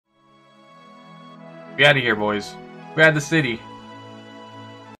We out of here, boys. We're out of the city.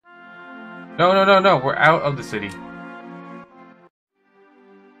 No, no, no, no. We're out of the city.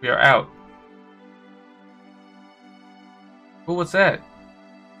 We are out. Oh, what's that? Is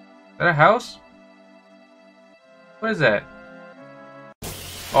that a house? What is that?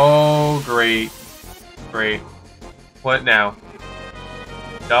 Oh, great. Great. What now?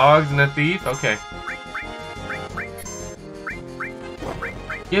 Dogs and a thief? Okay.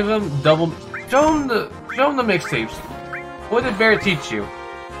 Give him double... Show him the mixtapes. What did Bear teach you?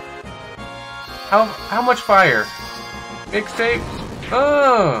 How much fire? Mixtapes?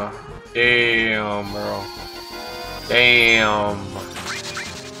 Oh, damn, bro. Damn.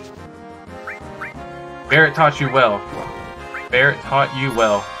 Barrett taught you well. Barrett taught you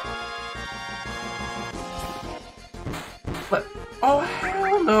well. What? Oh,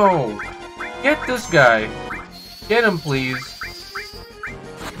 hell no. Get this guy. Get him, please.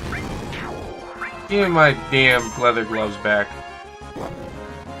 Give me my damn leather gloves back.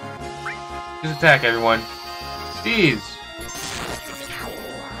 Just attack, everyone. Jeez.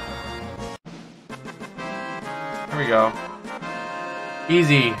 Here we go.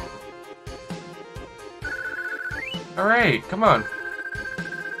 Easy. Alright, come on.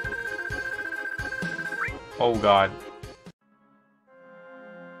 Oh god.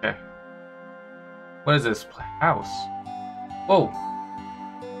 Okay. What is this? House? Whoa.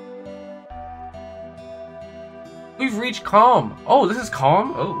 We've reached calm. Oh, this is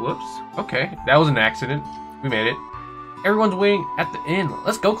calm? Oh, whoops. Okay, that was an accident. We made it. Everyone's waiting at the inn.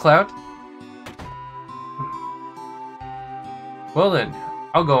 Let's go, Cloud. Well then,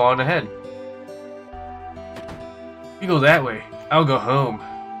 I'll go on ahead. You go that way. I'll go home.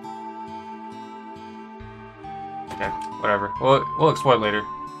 Okay, whatever. We'll explore later.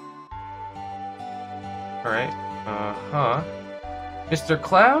 Alright. Uh-huh. Mr.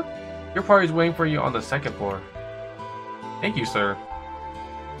 Cloud? Your party's waiting for you on the second floor. Thank you, sir.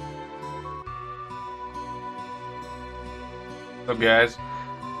 What's up, guys?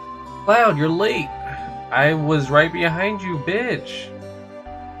 Cloud, you're late. I was right behind you, bitch.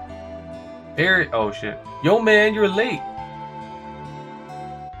 There. Oh shit. Yo, man, you're late.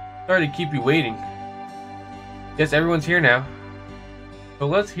 Sorry to keep you waiting. Guess everyone's here now. So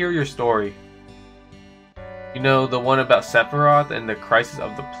let's hear your story. You know, the one about Sephiroth and the crisis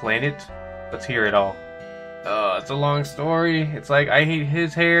of the planet? Let's hear it all. It's a long story. It's like I hate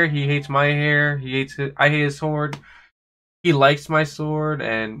his hair, he hates my hair, I hate his sword. He likes my sword,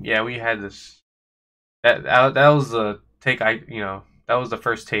 and yeah, we had this. That was the take. That was the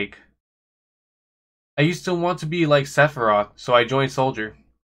first take. I used to want to be like Sephiroth, so I joined Soldier.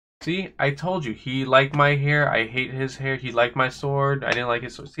 See, I told you. He liked my hair. I hate his hair. He liked my sword. I didn't like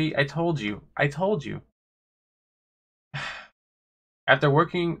his sword. See, I told you. I told you. After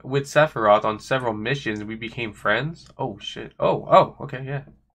working with Sephiroth on several missions, we became friends. Oh shit. Oh, okay, yeah.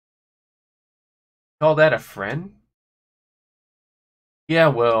 Call that a friend? Yeah,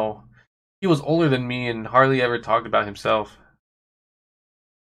 well, he was older than me and hardly ever talked about himself.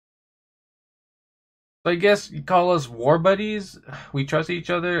 So I guess you call us war buddies? We trust each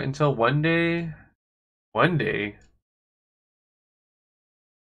other until one day... It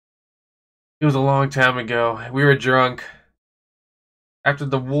was a long time ago. We were drunk. After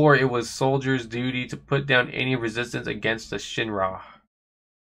the war, it was soldiers' duty to put down any resistance against the Shinra.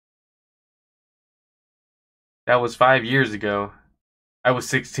 That was 5 years ago. I was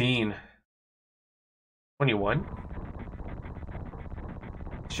 16. 21?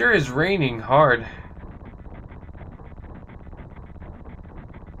 Sure is raining hard.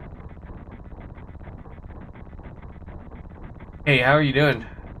 Hey, how are you doing?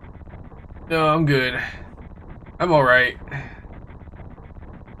 No, I'm good. I'm alright.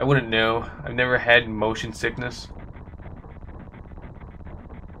 I wouldn't know. I've never had motion sickness.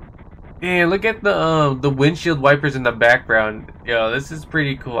 Yeah, look at the windshield wipers in the background. Yo, this is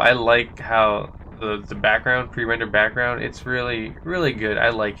pretty cool. I like how the background, pre-rendered background, it's really good. I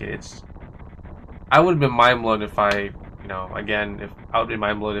like it. I would have been mind blown if I, again, I would be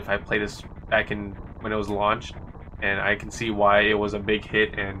mind blown if I played this back in when it was launched, and I can see why it was a big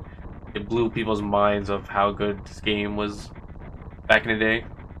hit and it blew people's minds of how good this game was back in the day.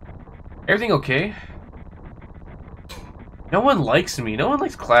 Everything okay? No one likes me. No one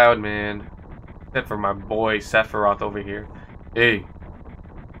likes Cloud, man. Except for my boy Sephiroth over here. Hey.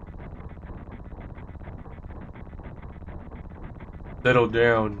 Settle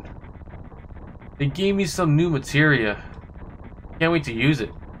down. They gave me some new materia. Can't wait to use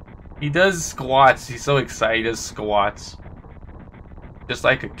it. He does squats. He's so excited. He does squats. Just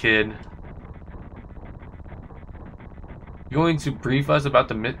like a kid. You going to brief us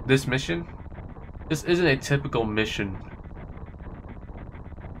about this mission? This isn't a typical mission.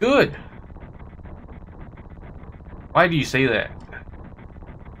 Good! Why do you say that?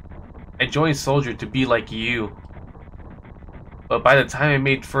 I joined Soldier to be like you. But by the time I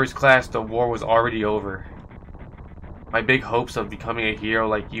made first class, the war was already over. My big hopes of becoming a hero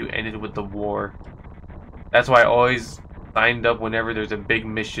like you ended with the war. That's why I always signed up whenever there's a big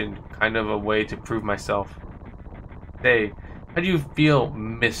mission, kind of a way to prove myself. Hey, how do you feel,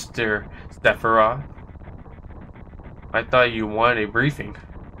 Mr. Sephiroth? I thought you wanted a briefing.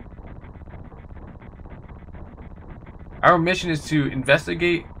 Our mission is to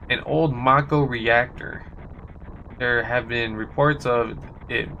investigate an old Mako reactor. There have been reports of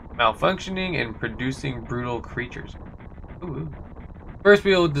it malfunctioning and producing brutal creatures. Ooh. First,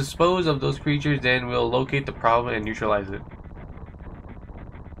 we'll dispose of those creatures, then we'll locate the problem and neutralize it.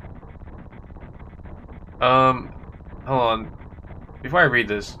 Hold on. Before I read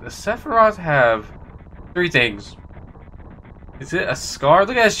this, the Sephiroth have 3 things. Is it a scar?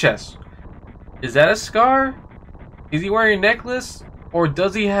 Look at his chest. Is that a scar? Is he wearing a necklace? Or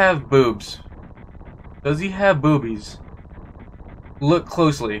does he have boobs? Does he have boobies? Look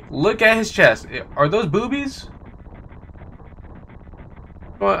closely. Look at his chest. Are those boobies?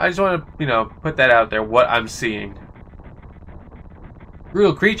 Well, I just want to, put that out there, what I'm seeing.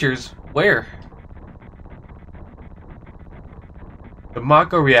 Real creatures? Where? The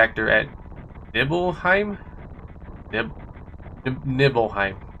Mako reactor at Nibelheim?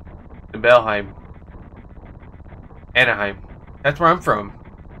 Nibelheim. Nibelheim. Anaheim. That's where I'm from.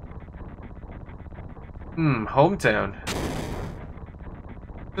 Hometown.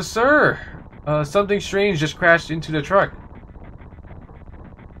 Sir, something strange just crashed into the truck.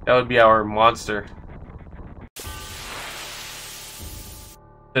 That would be our monster.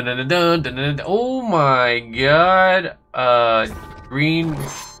 Dun, dun, dun, dun, dun, dun. Oh my god. Green.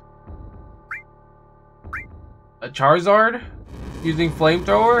 A Charizard? Using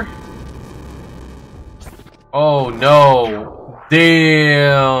flamethrower? Oh no.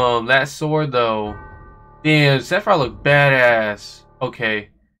 Damn. That sword though. Damn. Sephiroth looked badass. Okay.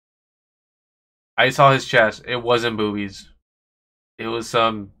 I saw his chest. It wasn't boobies. It was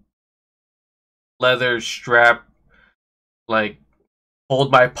some leather strap, like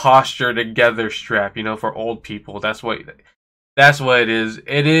hold my posture together strap, for old people. That's what it is.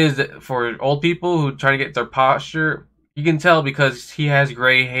 It is for old people who try to get their posture. You can tell because he has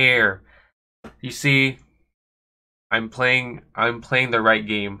gray hair. You see, I'm playing the right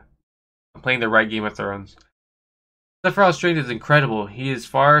game. I'm playing the right Game of Thrones. Sephiroth's strength is incredible. He is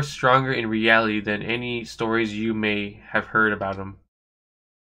far stronger in reality than any stories you may have heard about him.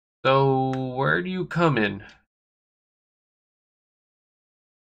 So, where do you come in?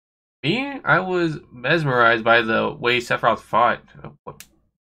 Me? I was mesmerized by the way Sephiroth fought.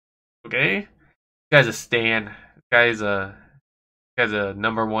 Okay? This guy's a stan. This guy's a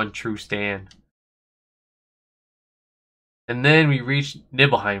 #1 true stan. And then we reached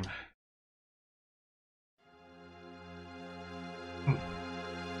Nibelheim.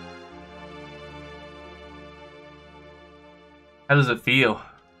 How does it feel?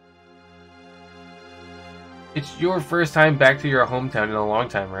 It's your first time back to your hometown in a long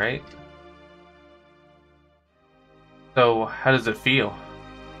time, right? So, how does it feel?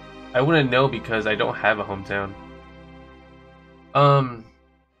 I wouldn't know because I don't have a hometown. How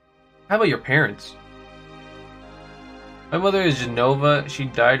about your parents? My mother is Genova. She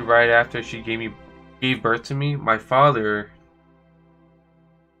died right after she gave birth to me. My father...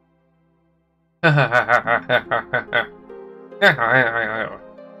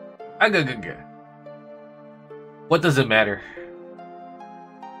 What does it matter?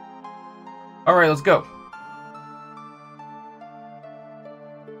 Alright, let's go.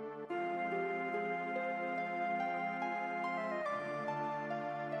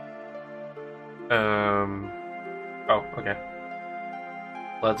 Oh, okay.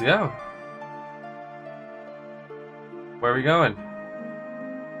 Let's go. Where are we going?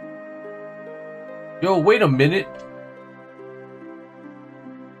 Yo, wait a minute.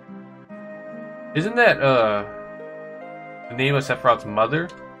 Isn't that, the name of Sephiroth's mother?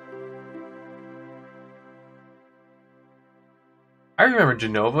 I remember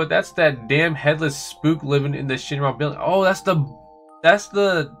Genova. That's that damn headless spook living in the Shinra building. Oh, that's the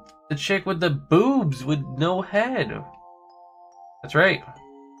chick with the boobs with no head. That's right.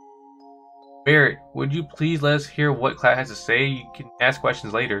 Barrett, would you please let us hear what Cloud has to say? You can ask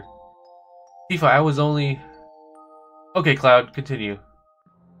questions later. Tifa, I was only... Okay, Cloud, continue.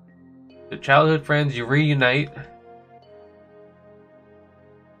 The childhood friends, you reunite.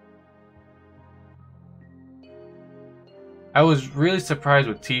 I was really surprised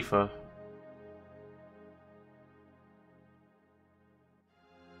with Tifa.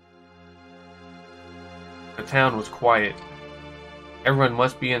 The town was quiet. Everyone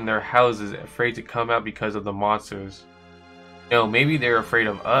must be in their houses, afraid to come out because of the monsters. No, maybe they're afraid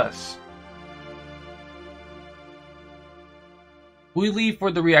of us. We leave for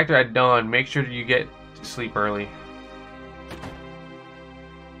the reactor at dawn. Make sure you get to sleep early.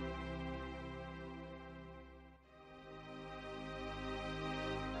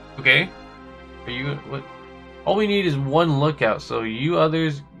 Okay. Are you what? All we need is one lookout, so you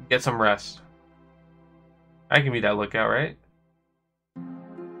others get some rest. I can be that lookout, right?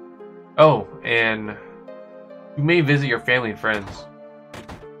 Oh, and you may visit your family and friends.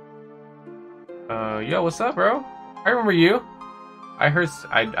 Yo, what's up, bro? I remember you. I heard.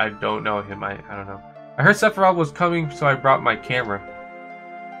 I don't know him. I don't know. I heard Sephiroth was coming, so I brought my camera.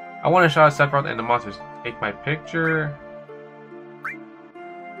 I want to shot Sephiroth and the monsters. Take my picture.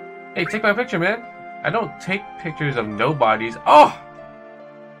 Hey, take my picture, man. I don't take pictures of nobodies. Oh!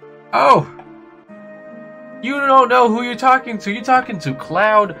 Oh! You don't know who you're talking to. You're talking to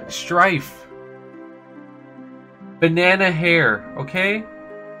Cloud Strife. Banana hair, okay?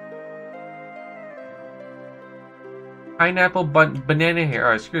 Pineapple banana hair.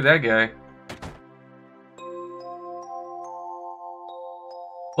 Alright, screw that guy.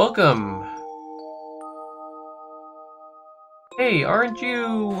 Welcome. Hey, aren't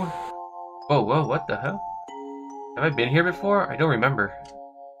you... Whoa, whoa, what the hell? Have I been here before? I don't remember.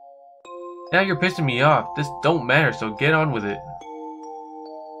 Now you're pissing me off. This don't matter, so get on with it.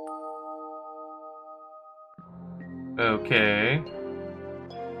 Okay.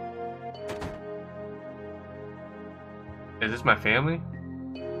 Is this my family?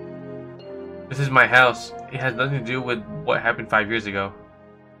 This is my house. It has nothing to do with what happened 5 years ago.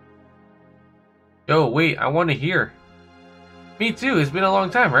 Yo, wait, I want to hear. Me too, it's been a long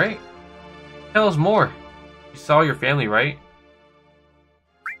time, right? Tell us more. You saw your family, right?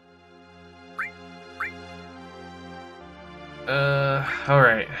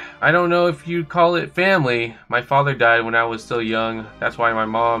 Alright. I don't know if you'd call it family. My father died when I was still young. That's why my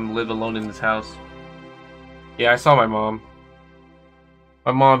mom lived alone in this house. Yeah, I saw my mom.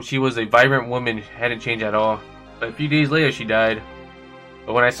 My mom, she was a vibrant woman, hadn't changed at all. But a few days later, she died.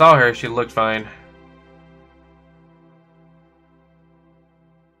 But when I saw her, she looked fine.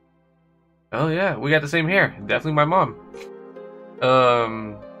 Oh yeah, we got the same hair. Definitely my mom.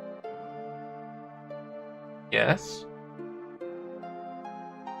 Yes?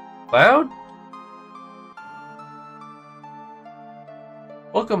 Cloud?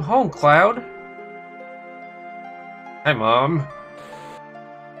 Welcome home, Cloud. Hi, Mom.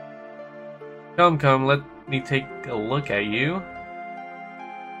 Come, let me take a look at you.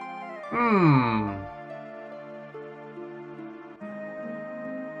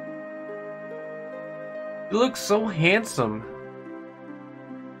 You look so handsome.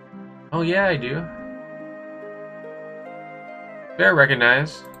 Oh yeah, I do. Better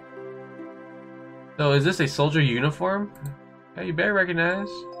recognize. So is this a soldier uniform? Yeah, you better recognize.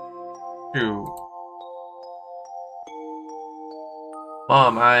 True.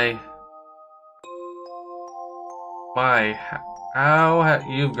 Mom, how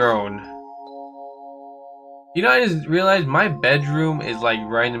you've grown. You know, I just realized my bedroom is like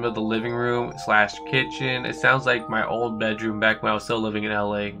right in the middle of the living room / kitchen. It sounds like my old bedroom back when I was still living in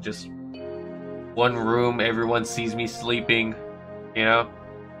LA. Just one room, everyone sees me sleeping, you know?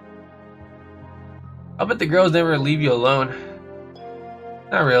 I bet the girls never leave you alone.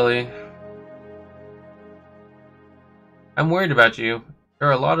 Not really. I'm worried about you. There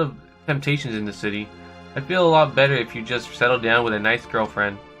are a lot of temptations in the city. I feel a lot better if you just settle down with a nice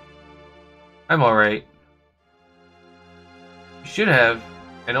girlfriend. I'm alright. You should have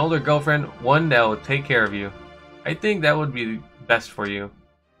an older girlfriend, one that will take care of you. I think that would be best for you.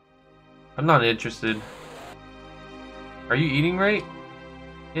 I'm not interested. Are you eating right?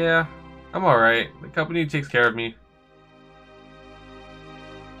 Yeah, I'm alright. The company takes care of me.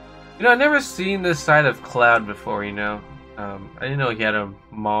 You know, I've never seen this side of Cloud before, you know. I didn't know he had a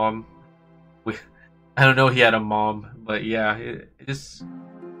mom. I don't know he had a mom, but yeah, it just...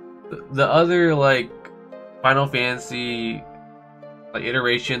 The other, like, Final Fantasy... like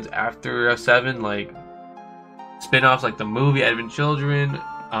iterations after 7, like spin-offs like the movie Advent Children,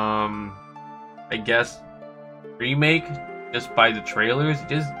 I guess remake just by the trailers,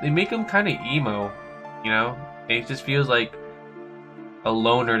 they make him kind of emo, you know? And it just feels like a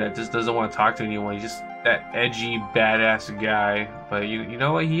loner that just doesn't want to talk to anyone. He's just that edgy badass guy. But you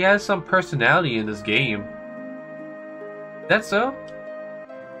know what? He has some personality in this game. Is that so?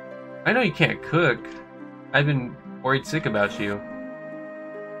 I know you can't cook. I've been worried sick about you.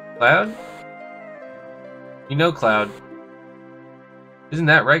 Cloud? You know Cloud. Isn't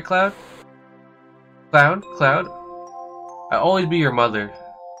that right, Cloud? Cloud, Cloud, I'll always be your mother.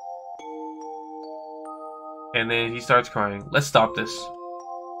 And then he starts crying. Let's stop this.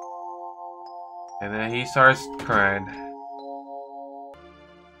 And then he starts crying.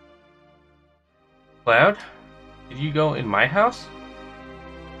 Cloud, did you go in my house?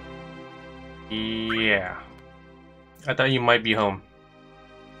 Yeah. I thought you might be home.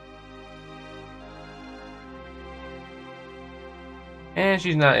 And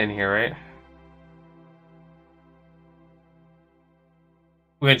she's not in here, right?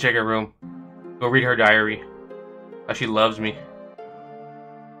 We're gonna check her room. Go read her diary. How she loves me.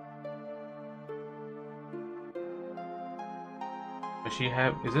 Does she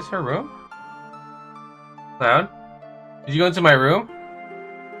have... Is this her room? Cloud? Did you go into my room?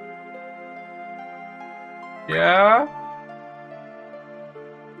 Yeah?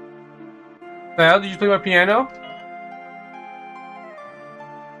 Cloud, did you play my piano?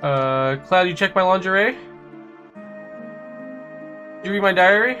 Cloud, you check my lingerie? Did you read my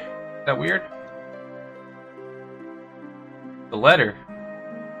diary? Is that weird? The letter.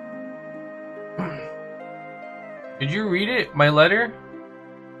 Did you read it? My letter?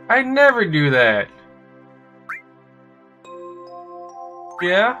 I never do that.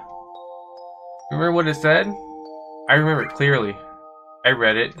 Yeah? Remember what it said? I remember it clearly. I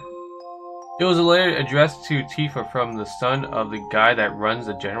read it. It was a letter addressed to Tifa from the son of the guy that runs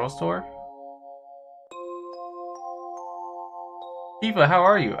the general store. Tifa, how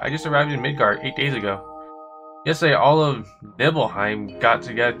are you? I just arrived in Midgard 8 days ago. Yesterday, all of Nibelheim got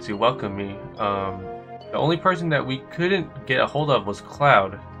together to welcome me. The only person that we couldn't get a hold of was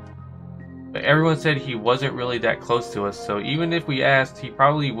Cloud. But everyone said he wasn't really that close to us, so even if we asked, he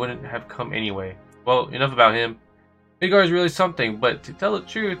probably wouldn't have come anyway. Well, enough about him. Midgard is really something, but to tell the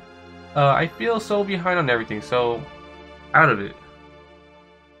truth, I feel so behind on everything, so out of it.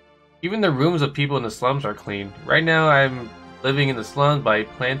 Even the rooms of people in the slums are clean. Right now I'm living in the slums, but I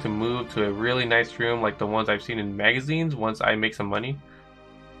plan to move to a really nice room like the ones I've seen in magazines once I make some money.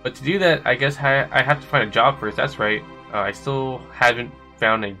 But to do that, I guess I have to find a job first, that's right. I still haven't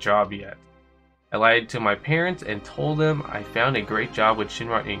found a job yet. I lied to my parents and told them I found a great job with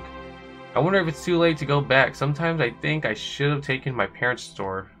Shinra Inc. I wonder if it's too late to go back. Sometimes I think I should have taken my parents'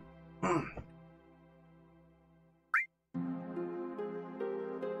 store.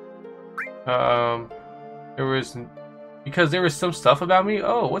 There was some stuff about me?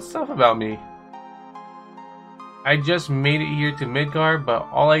 Oh, what stuff about me? I just made it here to Midgard, but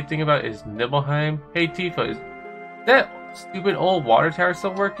all I think about is Nibelheim. Hey Tifa, is that stupid old water tower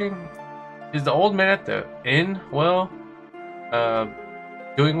still working? Is the old man at the inn,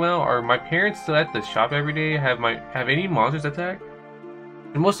 doing well? Are my parents still at the shop every day? Have any monsters attacked?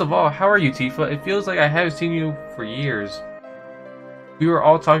 And most of all, how are you, Tifa? It feels like I haven't seen you for years. We were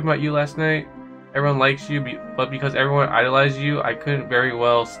all talking about you last night. Everyone likes you, but because everyone idolized you, I couldn't very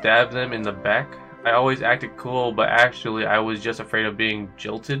well stab them in the back. I always acted cool, but actually I was just afraid of being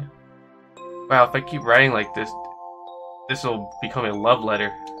jilted. Wow, if I keep writing like this, this will become a love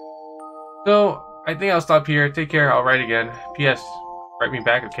letter. So, I think I'll stop here. Take care, I'll write again. P.S. Write me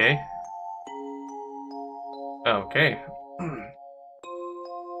back, okay? Okay.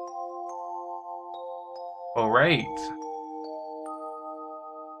 Alright.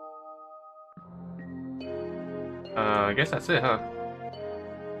 I guess that's it, huh?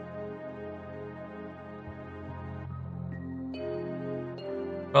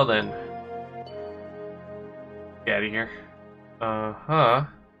 Well then. Get out of here. Uh-huh.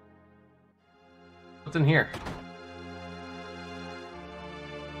 What's in here?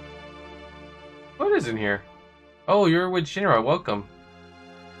 What is in here? Oh, you're with Shinra. Welcome.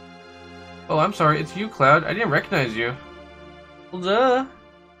 Oh, I'm sorry. It's you, Cloud. I didn't recognize you. Well, duh.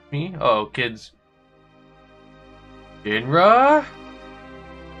 Me? Oh, kids. Shinra?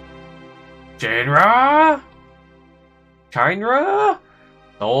 Shinra? Shinra?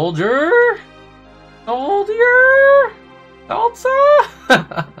 Soldier? Soldier?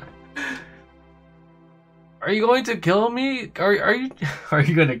 Salsa? Are you going to kill me? Are you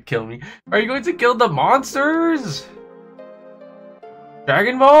going to kill me? Are you going to kill the monsters?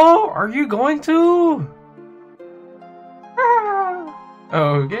 Dragon Ball? Are you going to? Ah.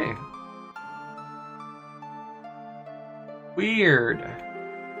 Okay. Weird.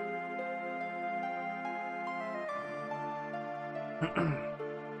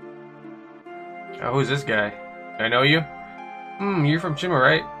 Oh, who's this guy? I know you? You're from Shima,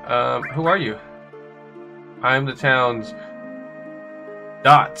 right? Who are you? I'm the town's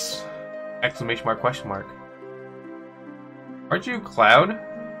dots! Exclamation mark, question mark. Aren't you Cloud?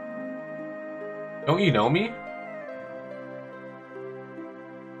 Don't you know me?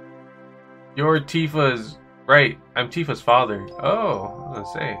 You're Tifa's... Right, I'm Tifa's father. Oh, I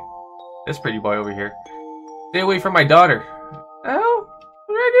was gonna say. This pretty boy over here. Stay away from my daughter. The hell?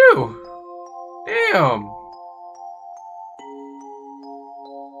 What did I do? Damn.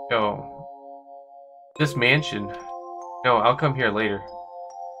 Yo. This mansion. No, I'll come here later.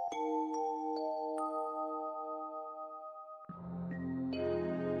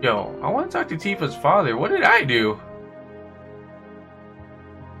 Yo, I want to talk to Tifa's father. What did I do?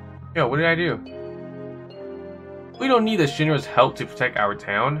 Yo, what did I do? We don't need the Shinra's help to protect our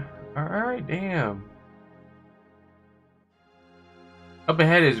town. Alright, damn. Up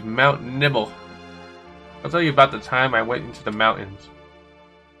ahead is Mount Nibble. I'll tell you about the time I went into the mountains.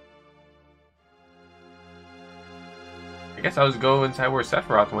 I guess I'll just go inside where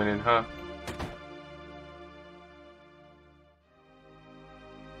Sephiroth went in, huh?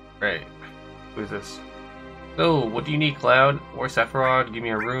 Right. Who is this? So, what do you need, Cloud? Or Sephiroth? Give me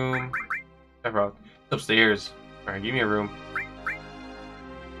a room. Sephiroth. It's upstairs. Alright, give me a room.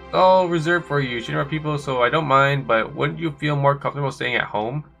 It's all reserved for you, Shinra people, so I don't mind, but wouldn't you feel more comfortable staying at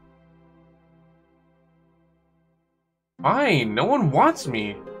home? Fine, no one wants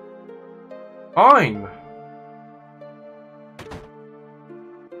me. Fine.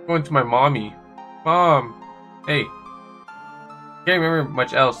 Going to my mommy. Mom. Hey. Can't remember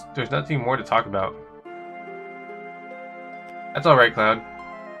much else. There's nothing more to talk about. That's alright, Cloud.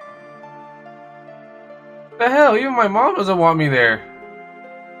 What the hell? Even my mom doesn't want me there.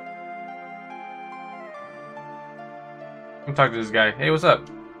 I'm talking to this guy. Hey, what's up?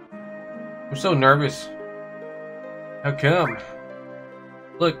 I'm so nervous. How come?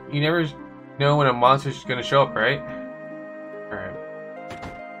 Look, you never know when a monster's gonna show up, right? Alright.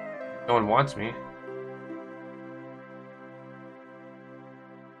 No one wants me.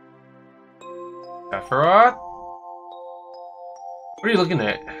 Sephiroth? What are you looking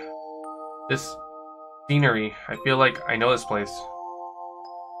at? This scenery. I feel like I know this place.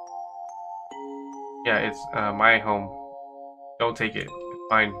 Yeah, it's my home. Don't take it. It's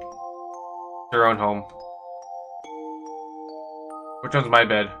mine. It's your own home. Which one's my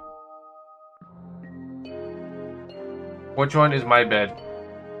bed? Which one is my bed?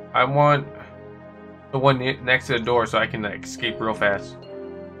 I want the one next to the door so I can escape real fast.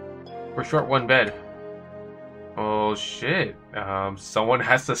 We're short one bed. Oh shit. Someone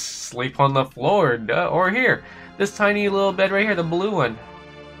has to sleep on the floor. Duh. Or here. This tiny little bed right here, the blue one.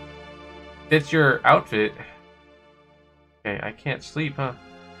 Fits your outfit. Okay, I can't sleep, huh?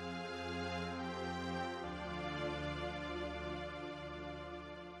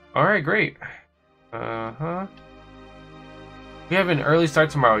 Alright, great. Uh-huh. We have an early start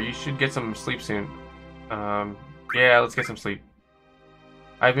tomorrow. You should get some sleep soon. Yeah, let's get some sleep.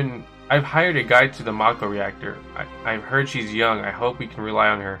 I've hired a guide to the Mako reactor. I've heard she's young. I hope we can rely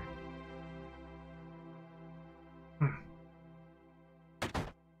on her.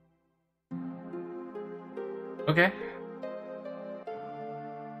 Okay.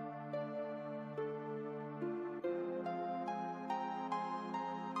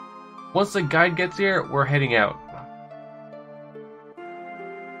 Once the guide gets here, we're heading out.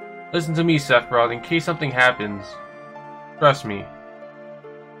 Listen to me, Sephiroth, in case something happens. Trust me.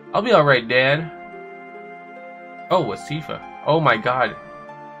 I'll be alright, Dad. Oh, it's Tifa. Oh my god.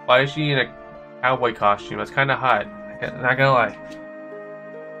 Why is she in a cowboy costume? That's kinda hot. Not gonna lie.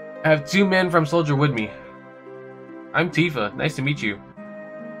 I have two men from Soldier with me. I'm Tifa. Nice to meet you.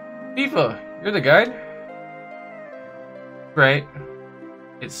 Tifa, you're the guide? Right.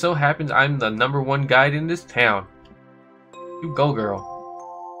 It so happens I'm the #1 guide in this town. You go, girl.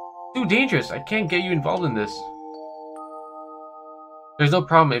 Too dangerous. I can't get you involved in this. There's no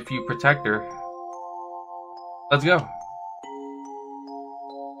problem if you protect her. Let's go.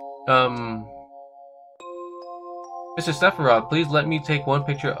 Mr. Sephiroth, please let me take one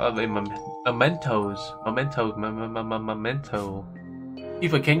picture of a memento.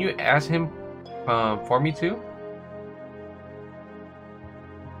 Tifa, can you ask him for me too?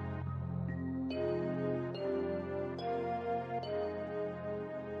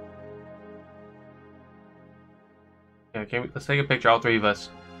 Yeah, let's take a picture, all three of us.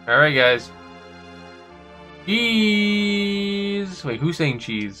 Alright, guys. Cheese! Wait, who's saying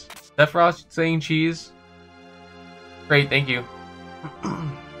cheese? Sephiroth saying cheese? Great, thank you.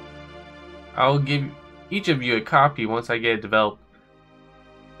 I'll give each of you a copy once I get it developed.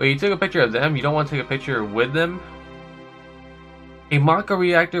 Wait, you took a picture of them? You don't want to take a picture with them? A Mako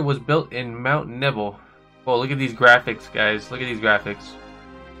reactor was built in Mount Nibble. Oh, look at these graphics, guys. Look at these graphics.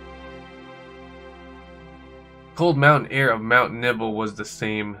 Cold mountain air of Mount Nibble was the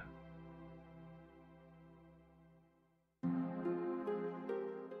same.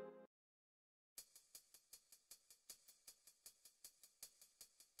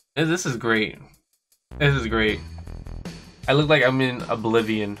 This is great. This is great. I look like I'm in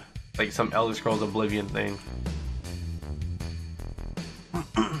Oblivion, like some Elder Scrolls Oblivion thing.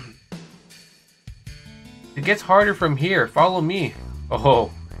 It gets harder from here. Follow me. Oh,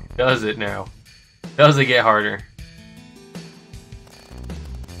 does it now? Does it get harder?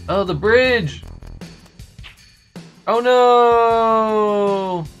 Oh, the bridge! Oh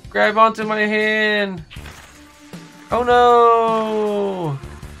no! Grab onto my hand! Oh no!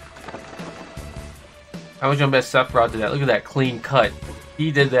 How much I bet Sephiroth did that? Look at that clean cut.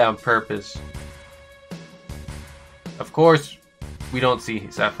 He did that on purpose. Of course, we don't see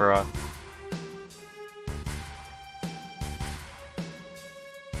Sephiroth.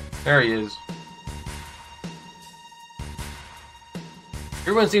 There he is.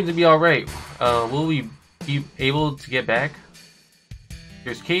 Everyone seems to be alright. Will we be able to get back?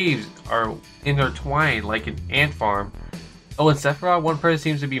 There's caves are intertwined like an ant farm. Oh, and Sephiroth, one person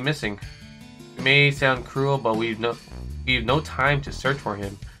seems to be missing. It may sound cruel, but we've no time to search for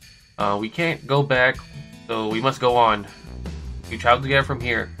him. We can't go back, so we must go on. We travel together from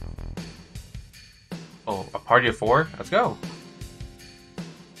here. Oh, a party of 4? Let's go.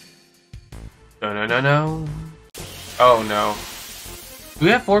 No. Oh no. Do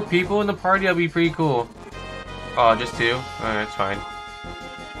we have 4 people in the party? That'd be pretty cool. Oh, just 2? Alright, that's fine.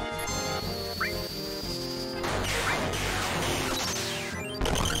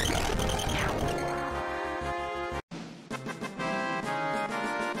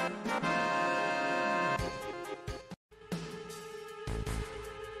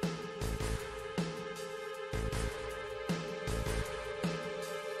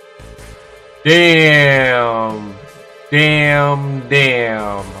 Damn.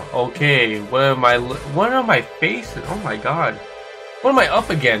 Okay, what am I facing? Oh my god. What am I up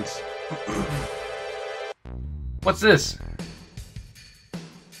against? What's this?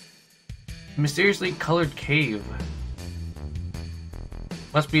 Mysteriously colored cave.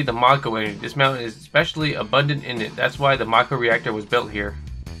 Must be the Mako energy. This mountain is especially abundant in it. That's why the Mako reactor was built here.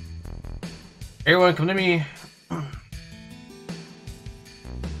 Everyone, come to me.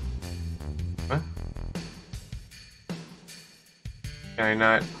 What? Can I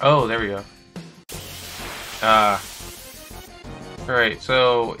not? Oh, there we go. Alright,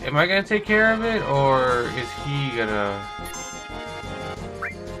 so am I gonna take care of it, or is he gonna...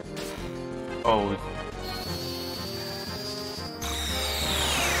 Oh.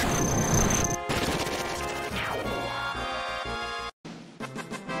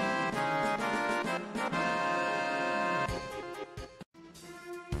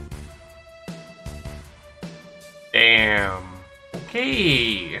 Damn.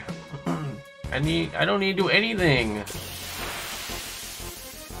 Okay. I don't need to do anything.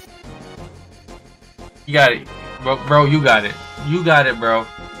 You got it. Bro, you got it. You got it, bro.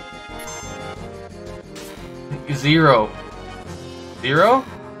 0. 0?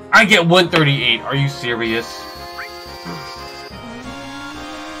 I get 138. Are you serious?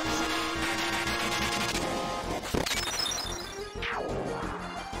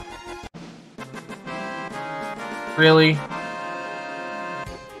 Really?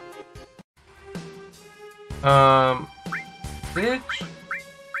 Bitch?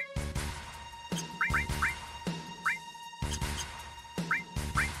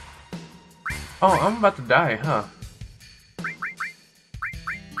 Oh, I'm about to die, huh?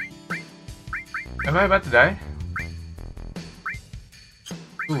 Am I about to die?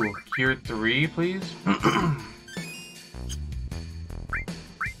 Ooh, cure 3, please?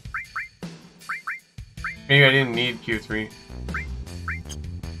 Maybe I didn't need Q3.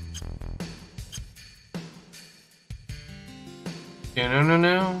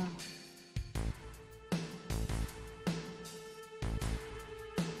 No.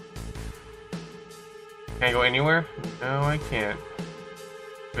 Can I go anywhere? No, I can't.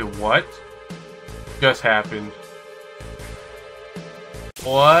 Wait, what? Just happened.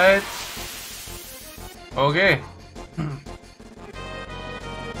 What? Okay.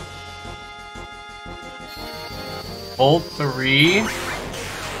 Bolt 3.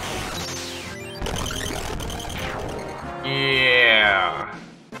 Yeah.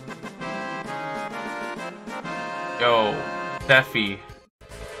 Yo, Steffi.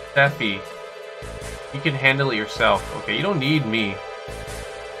 You can handle it yourself. Okay, you don't need me.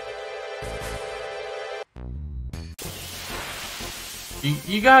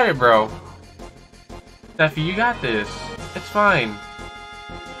 You got it, bro. Steffi, you got this. It's fine.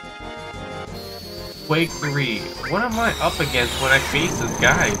 Quake 3. What am I up against when I face this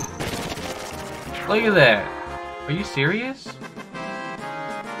guy? Look at that. Are you serious?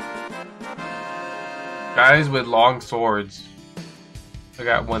 Guys with long swords. I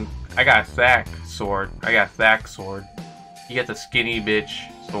got one. I got a Thack sword. I got Thack sword. You get the skinny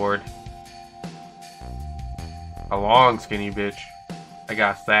bitch sword. A long skinny bitch. I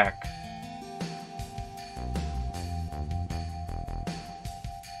got Thack.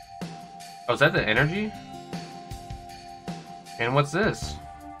 Oh, is that the energy? And what's this?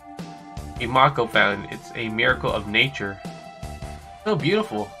 A Mako fountain. It's a miracle of nature. So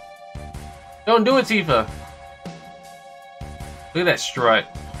beautiful. Don't do it, Tifa! Look at that strut.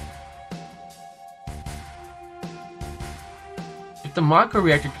 If the Mako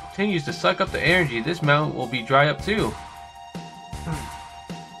reactor continues to suck up the energy, this mountain will be dry up too.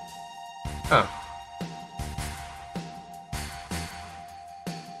 Huh.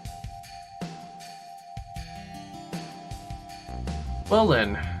 Well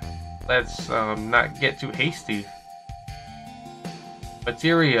then, let's not get too hasty.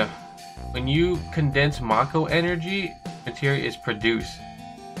 Materia. When you condense Mako energy, materia is produced.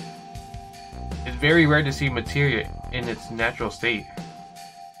 It's very rare to see materia in its natural state.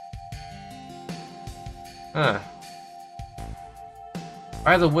 Huh.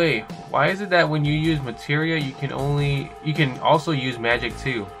 By the way, why is it that when you use materia you can also use magic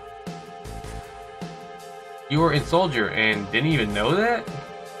too? You were in Soldier and didn't even know that?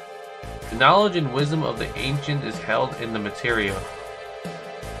 The knowledge and wisdom of the ancients is held in the materia.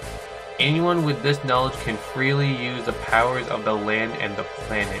 Anyone with this knowledge can freely use the powers of the land and the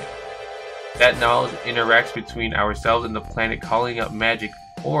planet. That knowledge interacts between ourselves and the planet, calling up magic,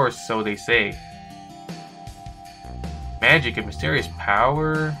 or so they say. Magic and mysterious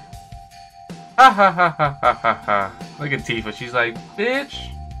power? Ha ha ha ha ha ha ha. Look at Tifa, she's like,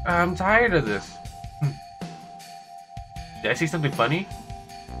 bitch, I'm tired of this. Did I say something funny?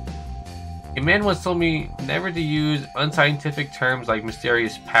 A man once told me never to use unscientific terms like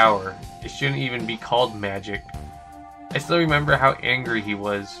mysterious power. It shouldn't even be called magic. I still remember how angry he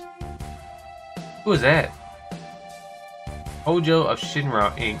was. Who was that? Hojo of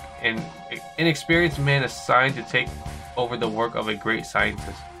Shinra Inc., an inexperienced man assigned to take over the work of a great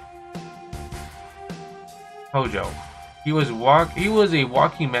scientist. Hojo. He was a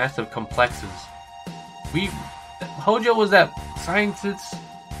walking mass of complexes. Hojo was that scientist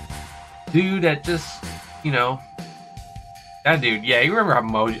dude that just, you know, that dude. Yeah, you remember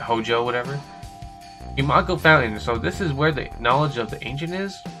how Hojo, whatever. Imako Fountain. So this is where the knowledge of the ancient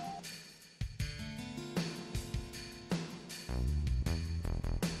is.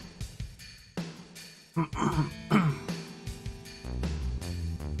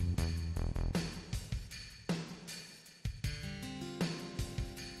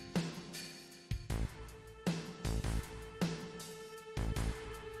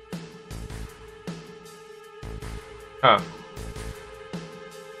 Huh.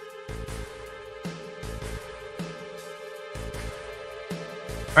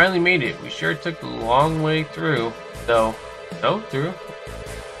 Finally made it. We sure took the long way through, though. No? Through?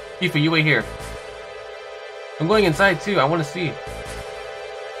 Tifa, you wait here. I'm going inside too. I want to see.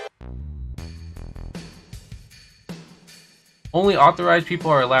 Only authorized people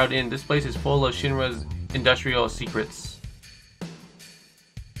are allowed in. This place is full of Shinra's industrial secrets.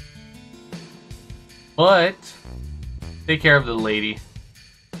 But take care of the lady.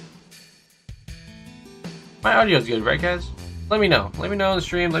 My audio's good, right guys? Let me know. Let me know on the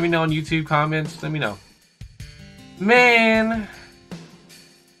stream. Let me know on YouTube comments. Let me know. Man.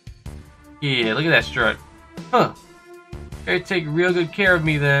 Yeah, look at that strut. Huh. Better take real good care of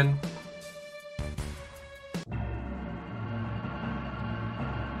me then.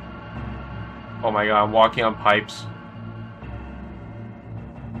 Oh my god, I'm walking on pipes.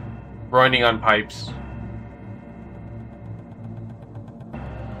 Running on pipes.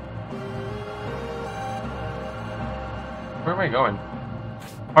 Where am I going?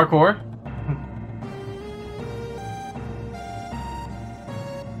 Parkour?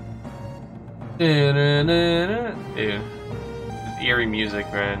 Dude. This eerie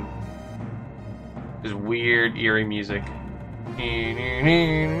music, man. This weird, eerie music.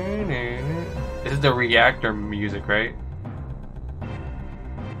 This is the reactor music, right?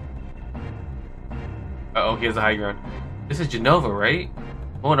 Uh oh, he has a high ground. This is Genova, right?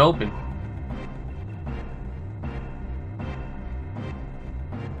 Won't open.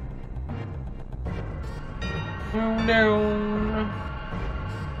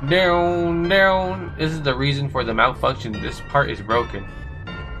 Down. This is the reason for the malfunction. This part is broken.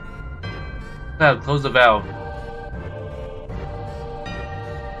 Cloud, close the valve.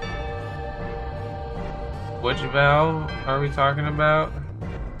 Which valve are we talking about?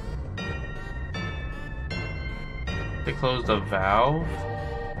 They close the valve?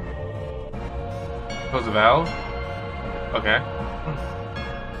 Close the valve? Okay.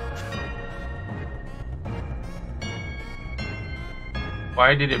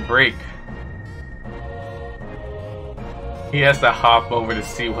 Why did it break? He has to hop over to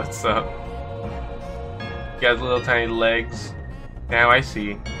see what's up. He has little tiny legs. Now I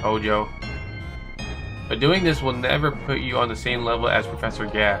see, Hojo. But doing this will never put you on the same level as Professor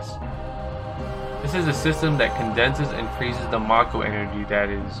Gas. This is a system that condenses and freezes the Mako energy, that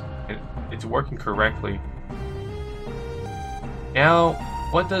is. And it's working correctly. Now,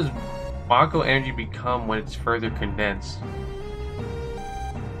 what does Mako energy become when it's further condensed?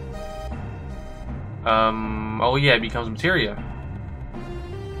 Oh yeah, it becomes materia.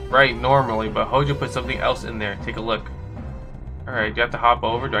 Right, normally, but Hojo put something else in there. Take a look. Alright, do you have to hop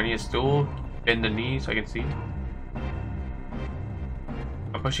over? Do I need a stool? Bend the knee so I can see?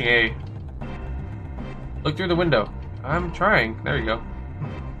 I'm pushing A. Look through the window. I'm trying. There you go.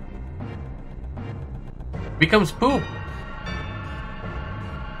 Becomes poop.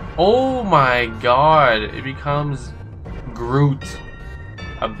 Oh my god. It becomes Groot.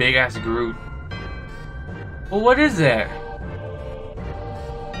 A big ass Groot. Well, what is that?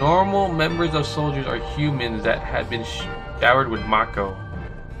 Normal members of soldiers are humans that have been showered with Mako.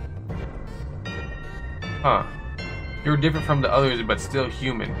 Huh. You're different from the others, but still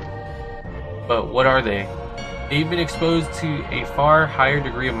human. But what are they? They've been exposed to a far higher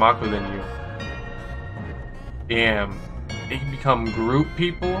degree of Mako than you. Damn. They can become Groot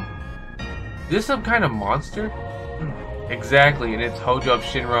people? Is this some kind of monster? Exactly, and it's Hojo of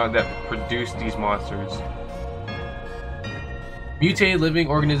Shinra that produced these monsters. Mutated living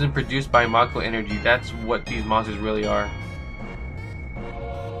organism produced by Mako energy. That's what these monsters really are.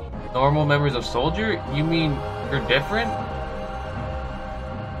 Normal members of soldier? You mean you're different?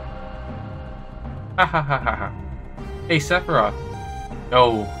 Ha ha ha ha ha. Hey, Sephiroth.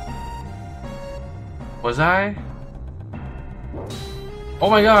 No. Was I?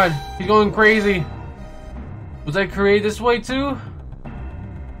 Oh my god, he's going crazy. Was I created this way too?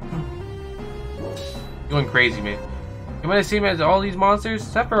 Going crazy, man. You might have seen him as all these monsters?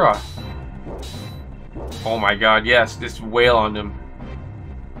 Sephiroth. Oh my god, yes, this wail on him.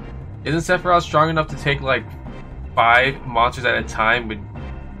 Isn't Sephiroth strong enough to take like 5 monsters at a time with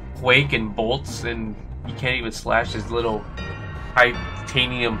Quake and bolts, and he can't even slash his little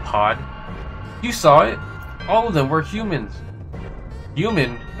titanium pod? You saw it. All of them were humans.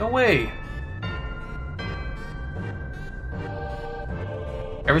 Human? No way.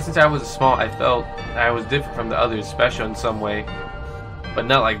 Ever since I was small, I felt I was different from the others, special in some way. But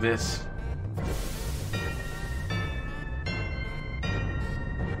not like this.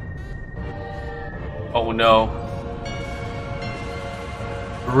 Oh no.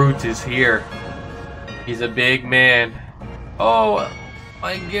 Groot is here. He's a big man. Oh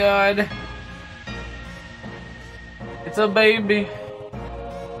my god. It's a baby.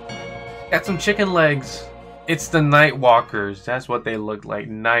 Got some chicken legs. It's the Night Walkers. That's what they look like.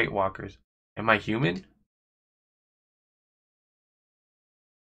 Night Walkers. Am I human?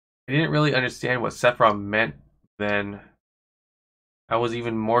 I didn't really understand what Sephiroth meant then. I was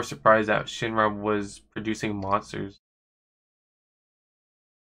even more surprised that Shinra was producing monsters.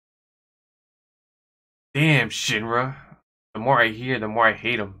 Damn, Shinra. The more I hear, the more I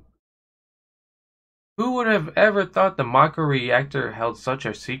hate them. Who would have ever thought the Mako reactor held such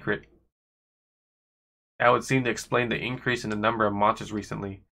a secret? That would seem to explain the increase in the number of monsters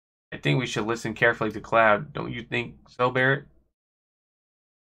recently. I think we should listen carefully to Cloud. Don't you think so, Barrett?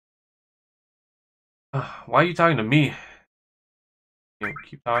 Why are you talking to me?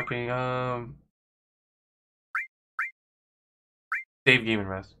 Keep talking. Save game and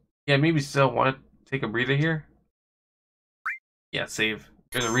rest. Yeah, maybe still want to take a breather here. Yeah, save.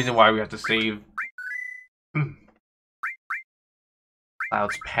 There's a reason why we have to save.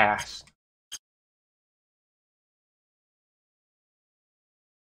 Cloud's past.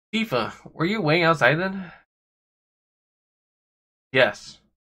 Tifa, were you waiting outside then? Yes.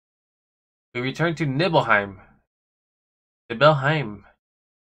 We returned to Nibelheim. Nibelheim.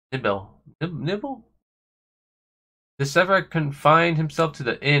 Nibble? The Sephiroth confined himself to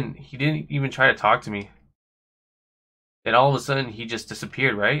the inn. He didn't even try to talk to me. Then all of a sudden, he just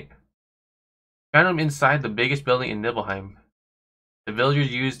disappeared, right? Found him inside the biggest building in Nibelheim. The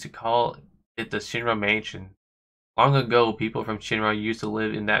villagers used to call it the Shinra Mansion. Long ago, people from Shinra used to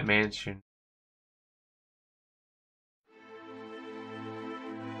live in that mansion.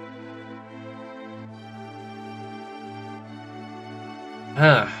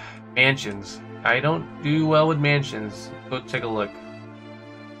 Mansions. I don't do well with mansions. Go take a look.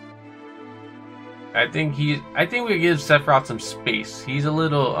 I think we give Sephiroth some space. He's a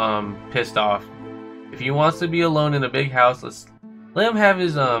little pissed off. If he wants to be alone in a big house, let him have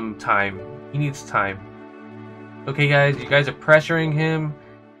his time. He needs time. Okay, guys, you guys are pressuring him.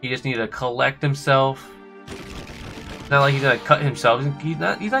 He just needs to collect himself. It's not like he's gonna cut himself. He's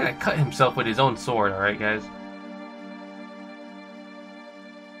not gonna cut himself with his own sword. All right, guys.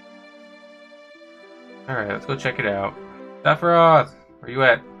 All right, let's go check it out. Sephiroth, where you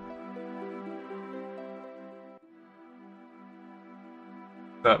at?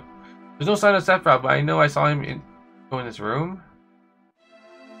 What's up? There's no sign of Sephiroth, but I know I saw him go in this room.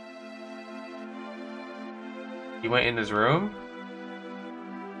 He went in this room?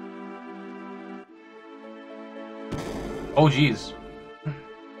 Oh, jeez.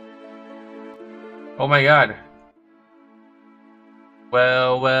 Oh my god.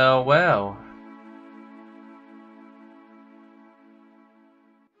 Well, well, well.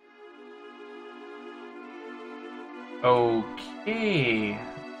 Okay.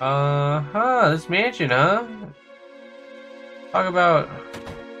 This mansion, huh? Talk about...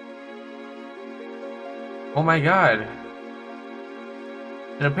 Oh my god.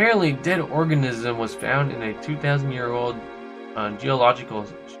 An apparently dead organism was found in a 2,000-year-old geological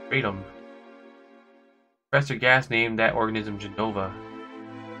stratum. Professor Gas named that organism Genova.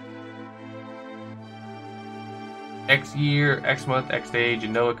 X year, X month, X day,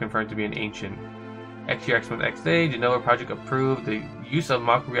 Genova confirmed to be an ancient. X year, X month, X day, Genova project approved. The use of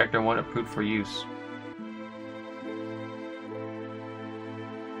Mach Reactor 1 approved for use.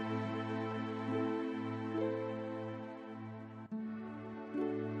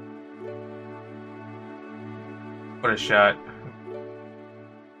 What a shot.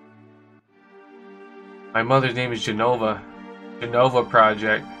 My mother's name is Genova. Genova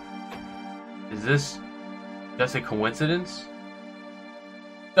Project. Is this just a coincidence?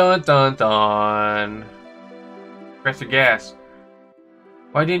 Dun dun dun. Professor Gas.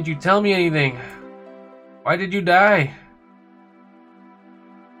 Why didn't you tell me anything? Why did you die?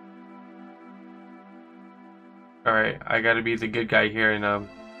 Alright, I gotta be the good guy here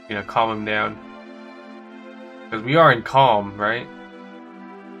and calm him down. Because we are in calm, right?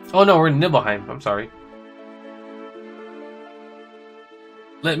 Oh no, we're in Nibelheim. I'm sorry.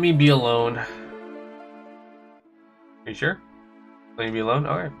 Let me be alone. Are you sure? Let me be alone?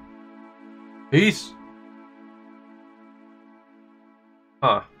 Alright. Peace!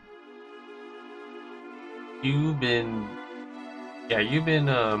 Huh. You've been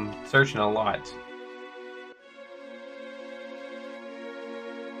searching a lot.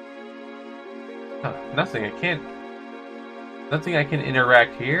 Huh, nothing I can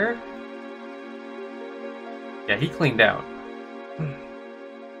interact here? Yeah, he cleaned out.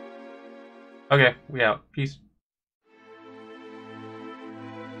 Okay, we out. Peace.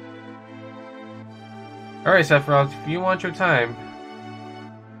 Alright, Sephiroth, if you want your time.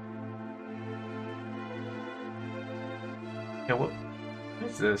 Yeah, what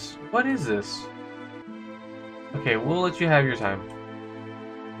is this? What is this? Okay, we'll let you have your time.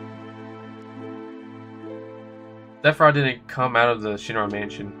 Sephiroth didn't come out of the Shinra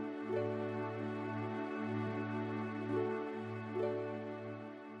mansion.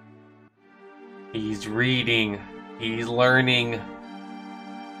 He's reading. He's learning.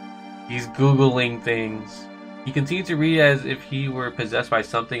 He's Googling things. He continued to read as if he were possessed by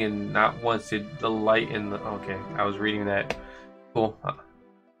something and not once did the light in the... Okay, I was reading that. Cool.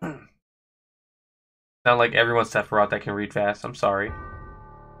 Sound like everyone's Sephiroth that can read fast. I'm sorry.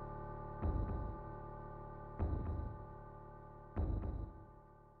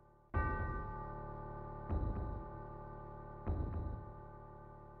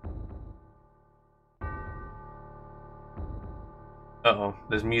 Uh-oh,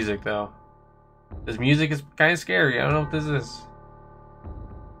 there's music though. This music is kind of scary. I don't know what this is.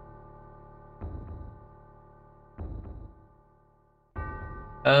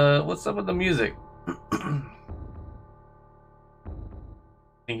 What's up with the music?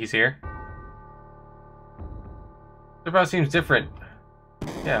 Think he's here? Sephiroth seems different.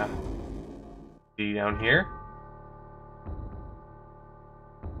 Yeah. Is he down here?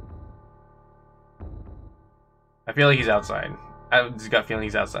 I feel like he's outside. I just got a feeling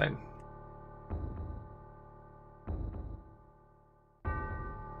he's outside.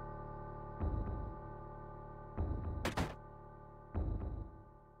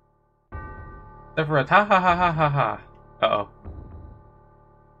 Sephiroth, ha ha ha ha ha ha. Uh-oh.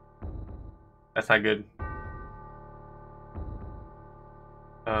 That's not good.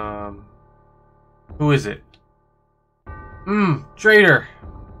 Who is it? Traitor!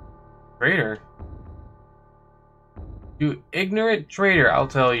 Traitor? You ignorant traitor, I'll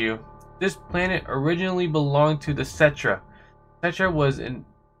tell you. This planet originally belonged to the Cetra. Cetra was an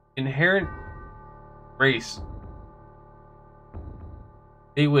inherent race.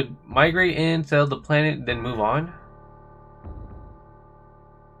 They would migrate in, settle the planet, then move on.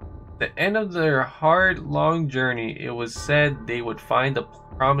 The end of their hard, long journey, it was said they would find the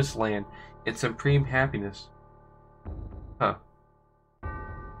promised land and supreme happiness. Huh.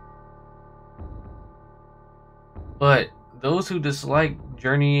 But those who disliked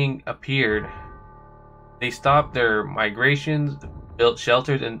journeying appeared. They stopped their migrations, built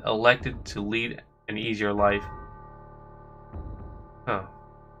shelters, and elected to lead an easier life. Huh.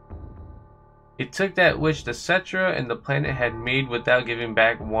 It took that which the Cetra and the planet had made without giving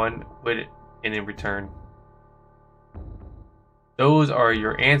back one with in return. Those are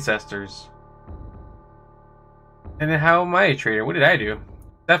your ancestors. And then how am I a traitor? What did I do?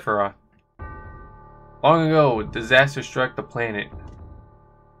 Sephiroth. Long ago, disaster struck the planet.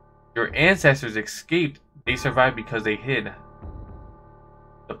 Your ancestors escaped. They survived because they hid.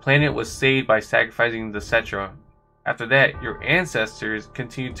 The planet was saved by sacrificing the Cetra. After that, your ancestors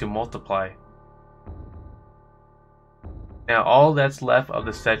continued to multiply. Now all that's left of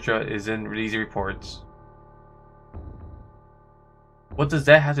the Cetra is in these reports. What does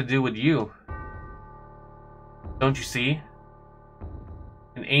that have to do with you? Don't you see?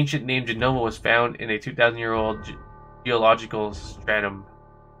 An ancient named Genova was found in a 2,000-year-old geological stratum.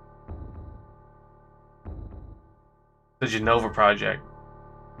 The Genova Project.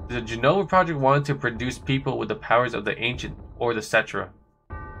 The Genova Project wanted to produce people with the powers of the ancient or the Cetra.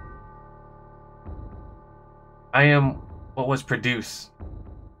 I am what was produced.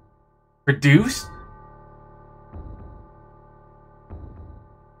 Produced?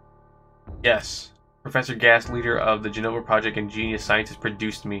 Yes. Professor Gas, leader of the Genova Project and genius scientist,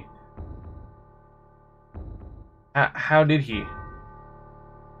 produced me. How did he?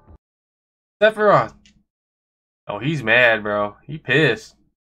 Sephiroth! Oh, he's mad, bro. He pissed.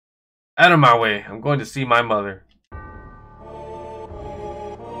 Out of my way. I'm going to see my mother.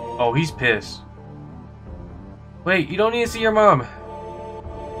 Oh, he's pissed. Wait, you don't need to see your mom.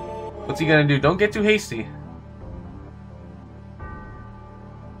 What's he gonna do? Don't get too hasty.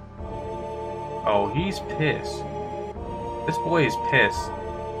 Oh, he's pissed. This boy is pissed.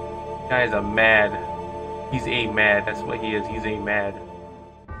 This guy is a mad. He's a mad. That's what he is. He's a mad.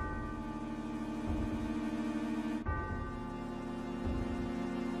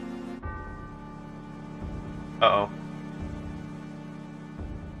 Uh-oh.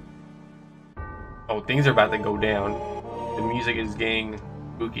 Oh, things are about to go down. The music is getting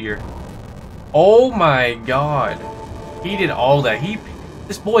spookier. Oh my god. He did all that.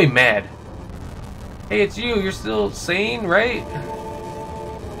 This boy mad. Hey, it's you. You're still sane, right?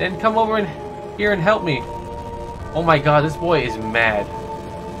 Then come over here and help me. Oh my god, this boy is mad.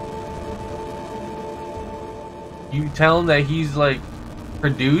 You tell him that he's like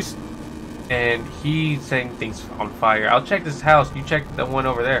produced and he's setting things on fire. I'll check this house. You check the one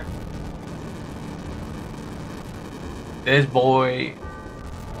over there. This boy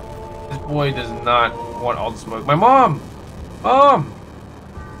does not want all the smoke. My mom! Mom!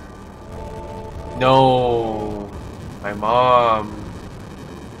 No. My mom.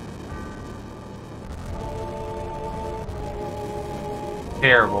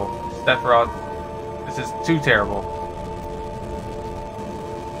 Terrible. Sephiroth. This is too terrible.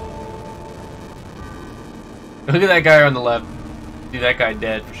 Look at that guy on the left. Dude, that guy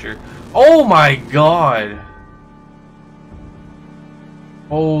dead for sure. Oh my god!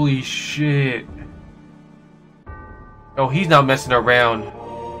 Holy shit. Oh, he's not messing around.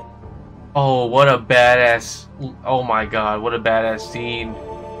 Oh, what a badass. Oh my god, what a badass scene.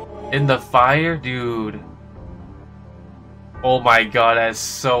 In the fire? Dude. Oh my god, that's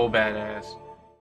so badass.